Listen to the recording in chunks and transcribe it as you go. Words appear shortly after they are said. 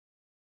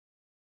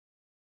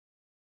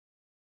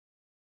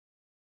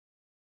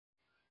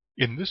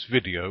In this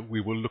video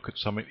we will look at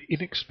some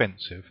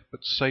inexpensive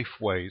but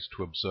safe ways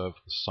to observe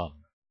the sun.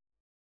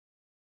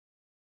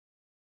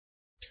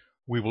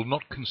 We will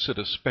not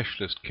consider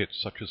specialist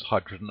kits such as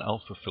hydrogen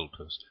alpha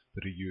filters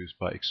that are used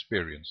by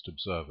experienced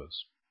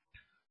observers.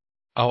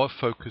 Our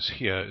focus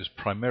here is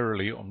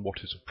primarily on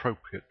what is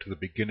appropriate to the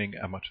beginning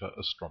amateur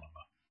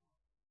astronomer.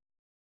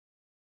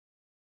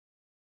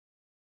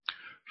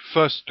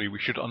 Firstly, we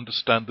should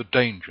understand the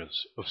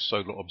dangers of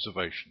solar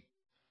observation.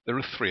 There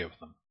are three of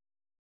them.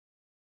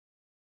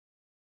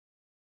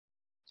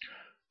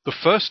 The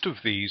first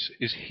of these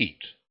is heat.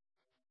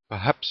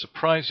 Perhaps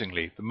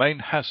surprisingly, the main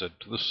hazard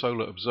to the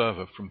solar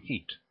observer from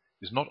heat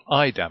is not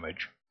eye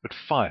damage, but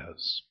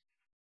fires.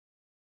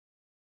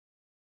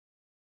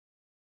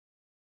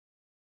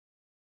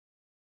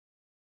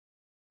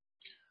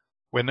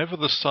 Whenever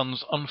the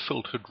sun's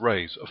unfiltered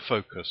rays are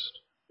focused,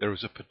 there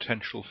is a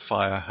potential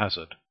fire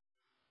hazard.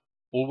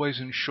 Always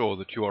ensure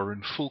that you are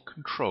in full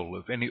control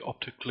of any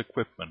optical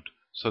equipment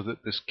so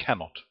that this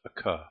cannot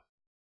occur.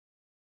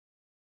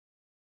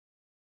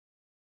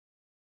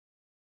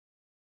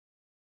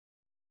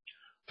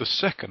 The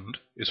second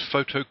is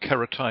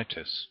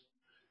photokeratitis.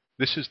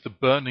 This is the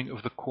burning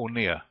of the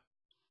cornea.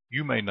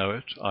 You may know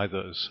it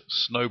either as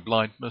snow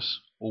blindness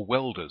or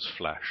welder's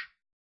flash.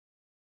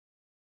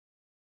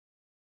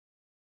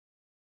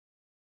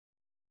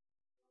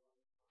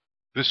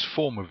 This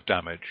form of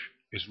damage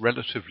is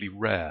relatively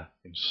rare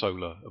in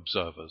solar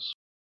observers.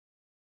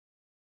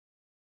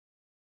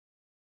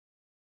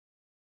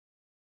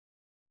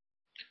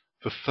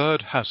 The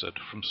third hazard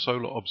from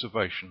solar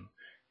observation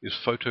is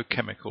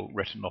photochemical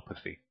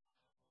retinopathy.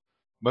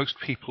 Most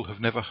people have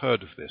never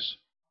heard of this,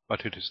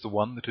 but it is the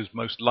one that is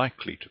most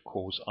likely to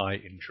cause eye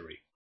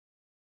injury.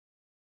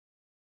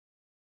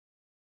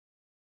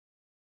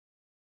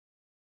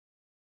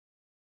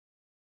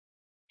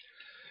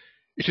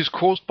 It is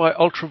caused by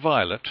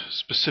ultraviolet,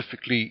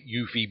 specifically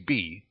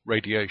UVB,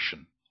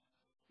 radiation.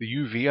 The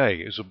UVA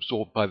is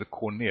absorbed by the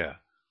cornea,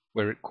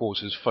 where it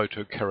causes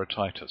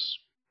photokeratitis.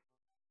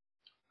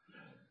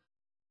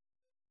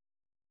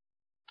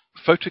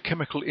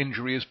 Photochemical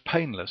injury is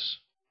painless,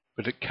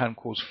 but it can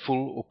cause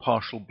full or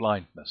partial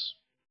blindness.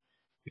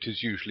 It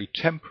is usually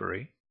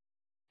temporary,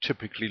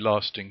 typically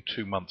lasting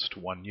 2 months to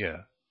 1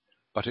 year,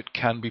 but it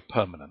can be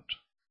permanent.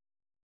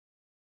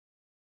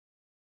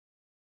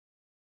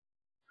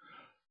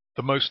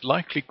 The most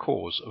likely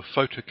cause of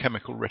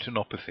photochemical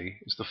retinopathy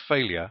is the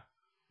failure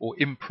or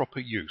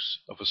improper use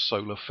of a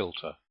solar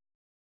filter.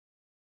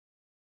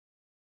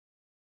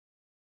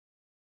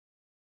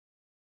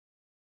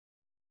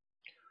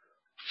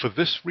 For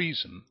this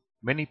reason,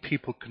 many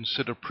people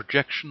consider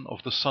projection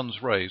of the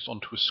sun's rays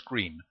onto a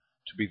screen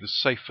to be the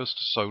safest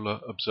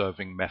solar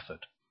observing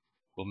method.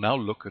 We'll now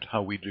look at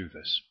how we do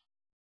this.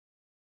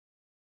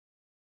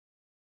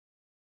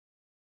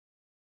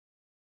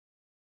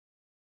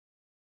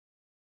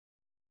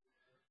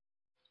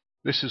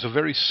 This is a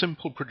very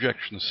simple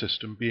projection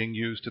system being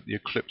used at the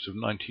eclipse of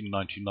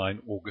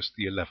 1999, August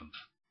the 11th.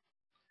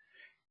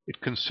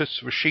 It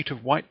consists of a sheet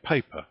of white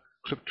paper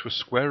clipped to a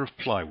square of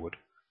plywood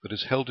that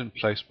is held in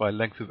place by a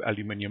length of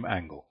aluminium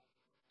angle.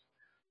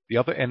 The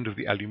other end of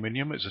the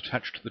aluminium is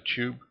attached to the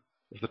tube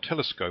of the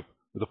telescope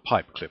with a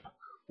pipe clip,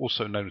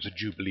 also known as a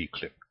Jubilee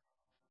clip.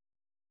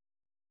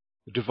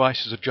 The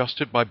device is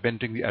adjusted by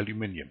bending the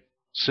aluminium.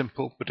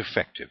 Simple but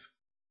effective.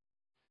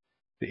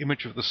 The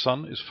image of the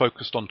sun is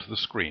focused onto the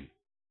screen.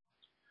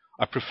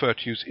 I prefer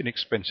to use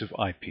inexpensive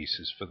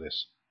eyepieces for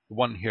this. The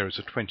one here is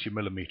a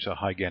 20mm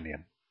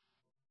Huygens.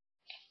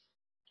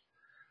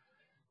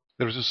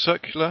 There is a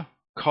circular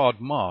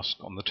card mask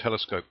on the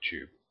telescope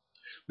tube.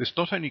 This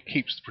not only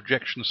keeps the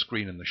projection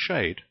screen in the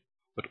shade,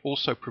 but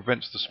also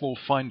prevents the small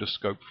finder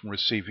scope from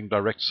receiving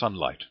direct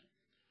sunlight.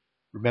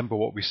 Remember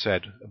what we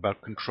said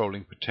about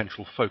controlling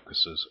potential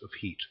focuses of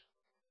heat.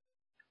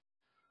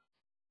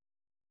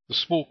 The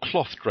small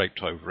cloth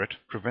draped over it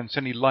prevents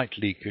any light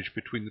leakage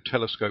between the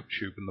telescope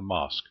tube and the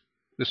mask.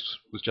 This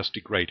was just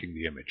degrading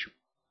the image.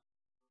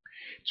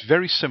 It's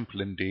very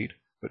simple indeed,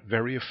 but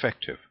very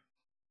effective.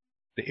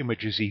 The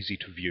image is easy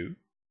to view.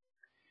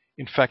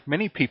 In fact,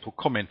 many people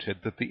commented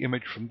that the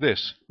image from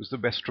this was the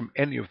best from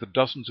any of the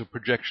dozens of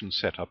projection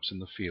setups in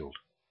the field.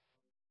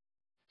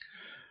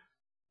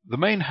 The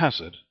main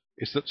hazard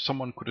is that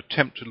someone could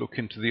attempt to look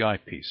into the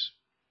eyepiece.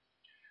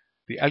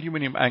 The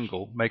aluminium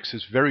angle makes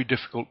this very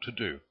difficult to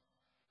do,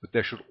 but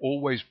there should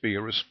always be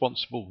a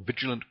responsible,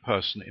 vigilant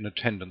person in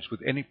attendance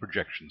with any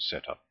projection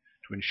setup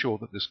to ensure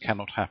that this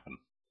cannot happen.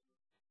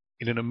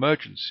 In an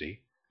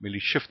emergency, merely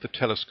shift the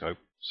telescope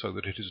so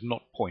that it is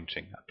not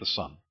pointing at the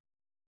sun.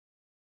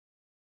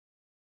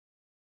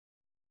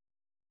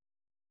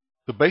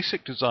 The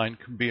basic design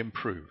can be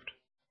improved.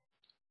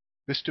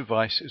 This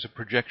device is a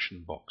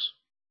projection box.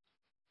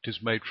 It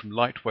is made from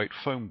lightweight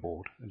foam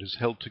board and is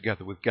held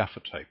together with gaffer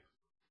tape.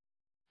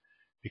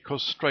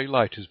 Because stray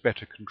light is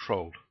better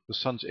controlled, the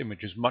sun's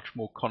image is much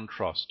more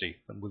contrasty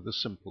than with a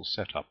simple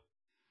setup.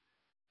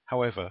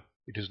 However,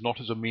 it is not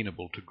as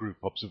amenable to group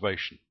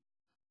observation.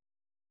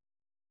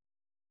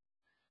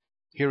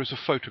 Here is a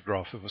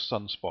photograph of a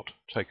sunspot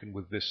taken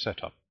with this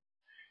setup.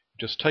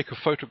 Just take a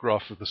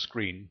photograph of the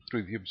screen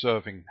through the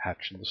observing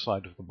hatch in the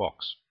side of the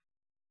box.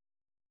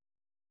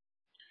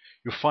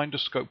 Your finder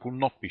scope will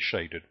not be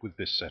shaded with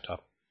this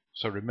setup,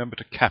 so remember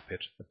to cap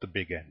it at the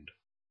big end.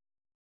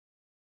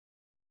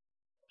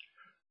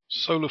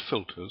 Solar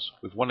filters,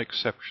 with one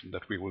exception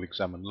that we will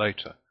examine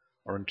later,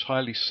 are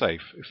entirely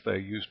safe if they are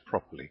used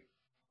properly.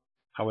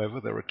 However,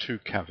 there are two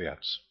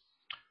caveats.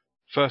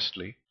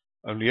 Firstly,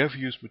 only ever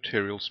use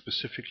materials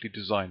specifically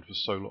designed for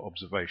solar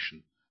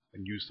observation,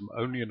 and use them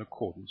only in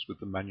accordance with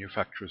the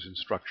manufacturer's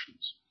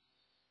instructions.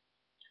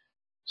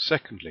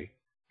 Secondly,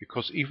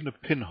 because even a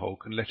pinhole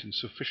can let in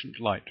sufficient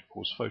light to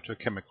cause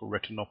photochemical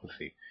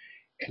retinopathy,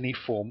 any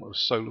form of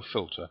solar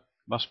filter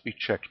must be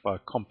checked by a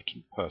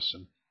competent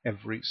person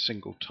every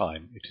single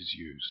time it is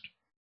used.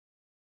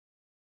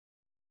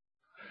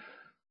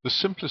 The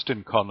simplest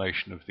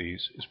incarnation of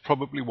these is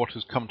probably what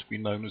has come to be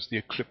known as the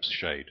eclipse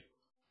shade.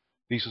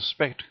 These are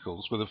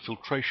spectacles with a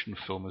filtration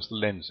film as the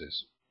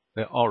lenses.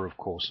 There are, of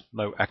course,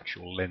 no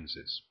actual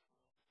lenses.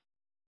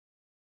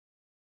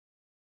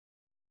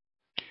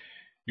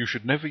 You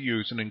should never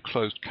use an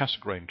enclosed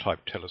Cassegrain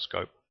type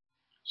telescope,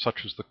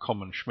 such as the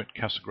common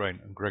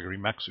Schmidt-Cassegrain and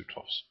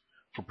Gregory-Maksutovs,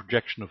 for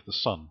projection of the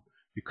sun,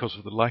 because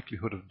of the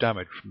likelihood of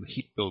damage from the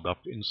heat build-up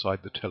inside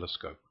the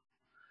telescope.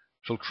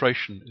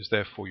 Filtration is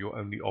therefore your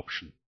only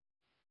option.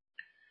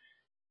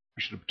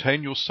 You should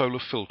obtain your solar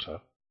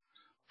filter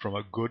from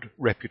a good,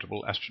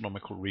 reputable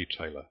astronomical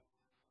retailer.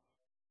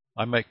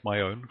 I make my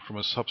own from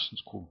a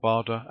substance called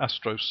Baader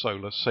Astro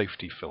Solar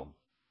Safety Film.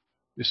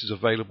 This is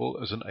available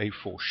as an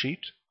A4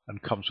 sheet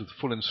and comes with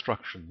full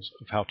instructions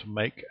of how to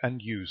make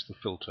and use the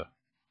filter.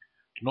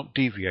 Do not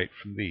deviate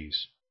from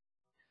these.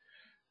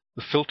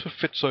 The filter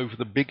fits over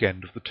the big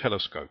end of the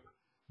telescope.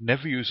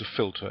 Never use a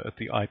filter at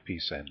the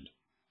eyepiece end.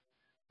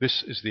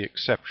 This is the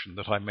exception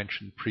that I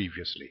mentioned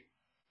previously,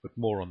 but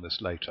more on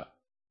this later.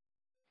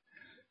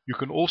 You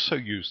can also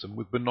use them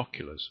with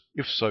binoculars.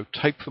 If so,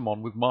 tape them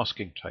on with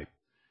masking tape,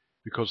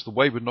 because the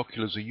way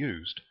binoculars are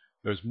used,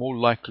 there is more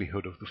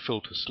likelihood of the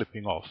filter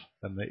slipping off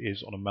than there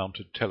is on a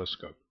mounted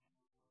telescope.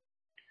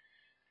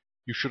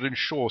 You should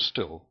ensure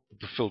still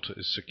that the filter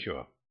is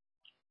secure.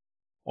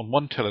 On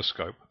one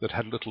telescope that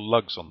had little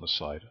lugs on the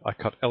side, I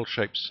cut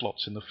L-shaped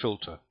slots in the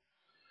filter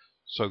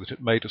so that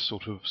it made a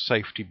sort of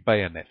safety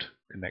bayonet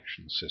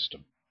connection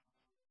system.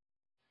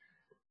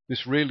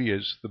 This really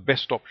is the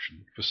best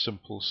option for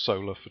simple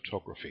solar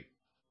photography.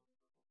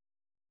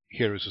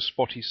 Here is a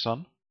spotty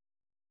sun,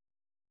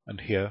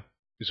 and here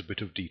is a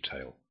bit of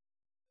detail.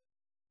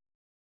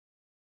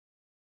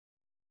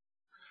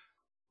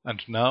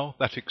 And now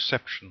that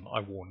exception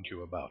I warned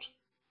you about.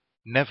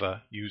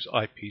 Never use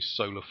eyepiece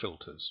solar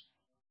filters.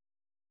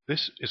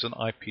 This is an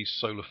eyepiece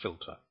solar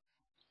filter.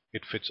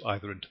 It fits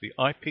either into the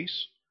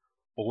eyepiece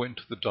or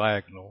into the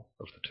diagonal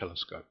of the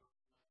telescope.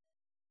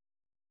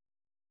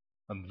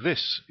 And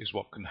this is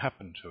what can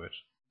happen to it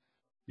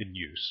in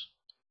use.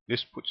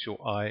 This puts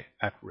your eye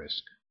at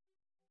risk.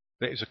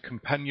 There is a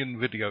companion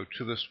video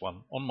to this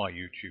one on my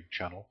YouTube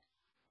channel,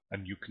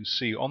 and you can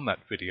see on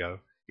that video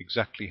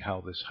exactly how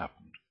this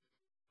happened.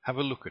 Have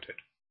a look at it,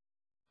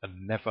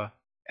 and never,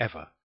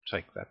 ever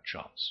take that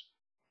chance.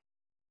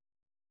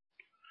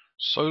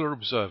 Solar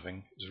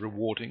observing is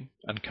rewarding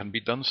and can be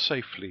done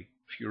safely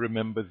if you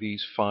remember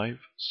these 5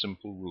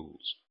 simple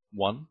rules.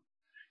 1.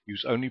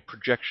 Use only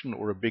projection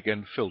or a big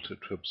end filter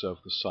to observe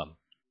the sun.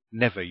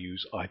 Never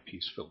use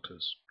eyepiece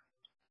filters.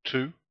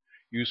 2.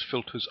 Use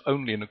filters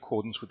only in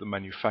accordance with the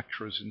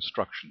manufacturer's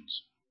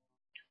instructions.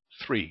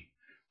 3.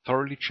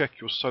 Thoroughly check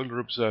your solar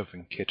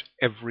observing kit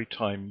every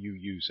time you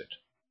use it.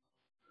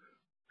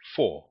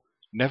 4.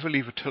 Never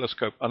leave a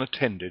telescope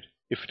unattended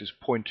if it is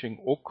pointing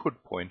or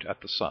could point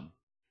at the sun.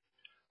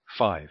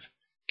 5.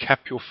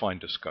 Cap your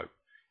finder scope.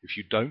 If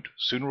you don't,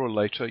 sooner or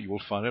later you will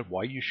find out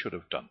why you should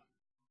have done.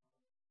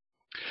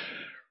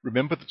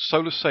 Remember that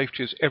solar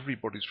safety is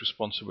everybody's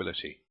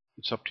responsibility.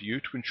 It's up to you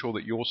to ensure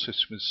that your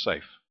system is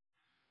safe.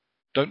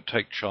 Don't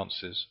take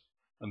chances,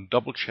 and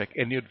double check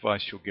any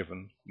advice you're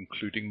given,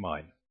 including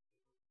mine.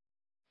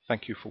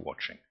 Thank you for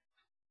watching.